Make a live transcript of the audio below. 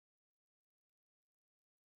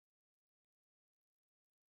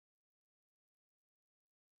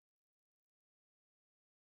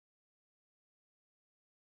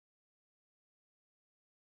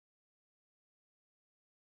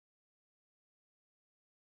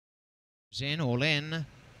In, all in,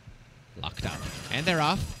 locked up, and they're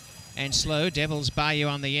off. And slow, Devil's Bayou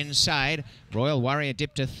on the inside. Royal Warrior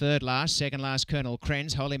dipped to third last. Second last, Colonel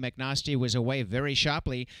Krenz. Holy McNasty was away very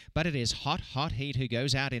sharply, but it is Hot Heat who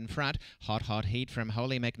goes out in front. Hot Heat from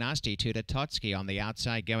Holy McNasty to Totsky on the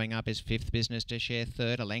outside, going up his fifth business to share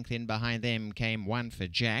third. A length in behind them came One for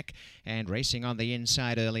Jack. And racing on the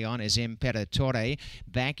inside early on is Imperatore.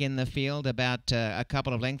 Back in the field, about a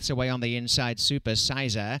couple of lengths away on the inside, Super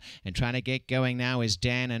Sizer. And trying to get going now is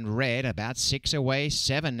Dan and Red. About 6 away,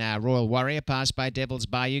 7 now. Royal Warrior passed by Devil's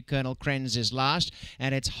Bayou. Colonel Krenz is last,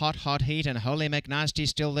 and it's Hot Heat and Holy McNasty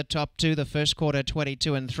still the top two. The first quarter,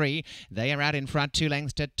 22 and 3. They are out in front, 2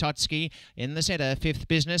 lengths to Totsky. In the centre, fifth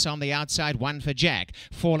business. On the outside, One for Jack.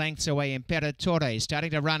 4 lengths away, Imperatore.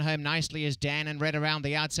 Starting to run home nicely is Dan and Red around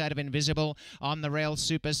the outside of Invisible. On the rail,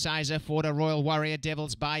 Super Sizer. Forward to Royal Warrior,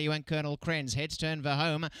 Devil's Bayou and Colonel Krenz. Heads turn for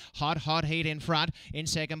home. Hot Heat in front. In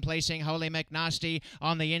second placing, Holy McNasty.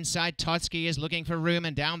 On the inside, Totsky is looking for room,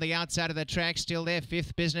 and down the outside of the track, still there,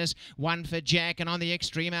 fifth business, One for Jack, and on the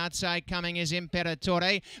extreme outside coming is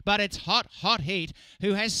Imperatore, but it's Hot Heat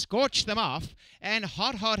who has scorched them off, and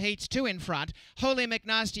Hot Heat's 2 in front, Holy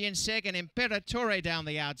McNasty in second, Imperatore down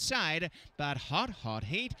the outside, but Hot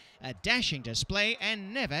Heat, a dashing display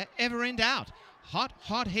and never ever in doubt.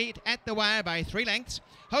 Hot Heat at the wire by 3 lengths,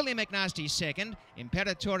 Holy McNasty second,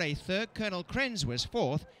 Imperatore third, Colonel Krenz was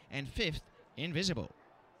fourth, and fifth, Invisible.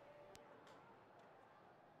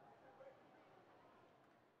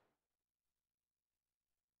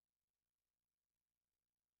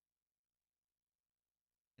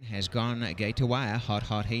 Has gone gate to wire.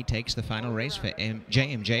 Hot Heat takes the final race for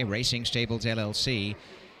JMJ Racing Stables LLC.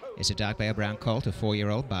 It's a dark pale brown colt, a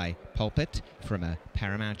 4-year-old by Pulpit from a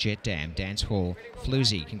Paramount Jet Dam Dance Hall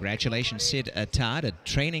Floozy. Congratulations, Sid Attard. A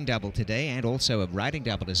training double today, and also a riding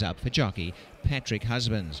double is up for jockey Patrick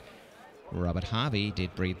Husbands. Robert Harvey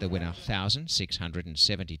did breed the winner,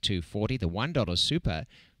 1,672.40. The $1 Super,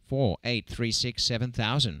 4,836,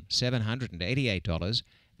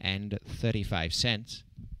 $7,788.35.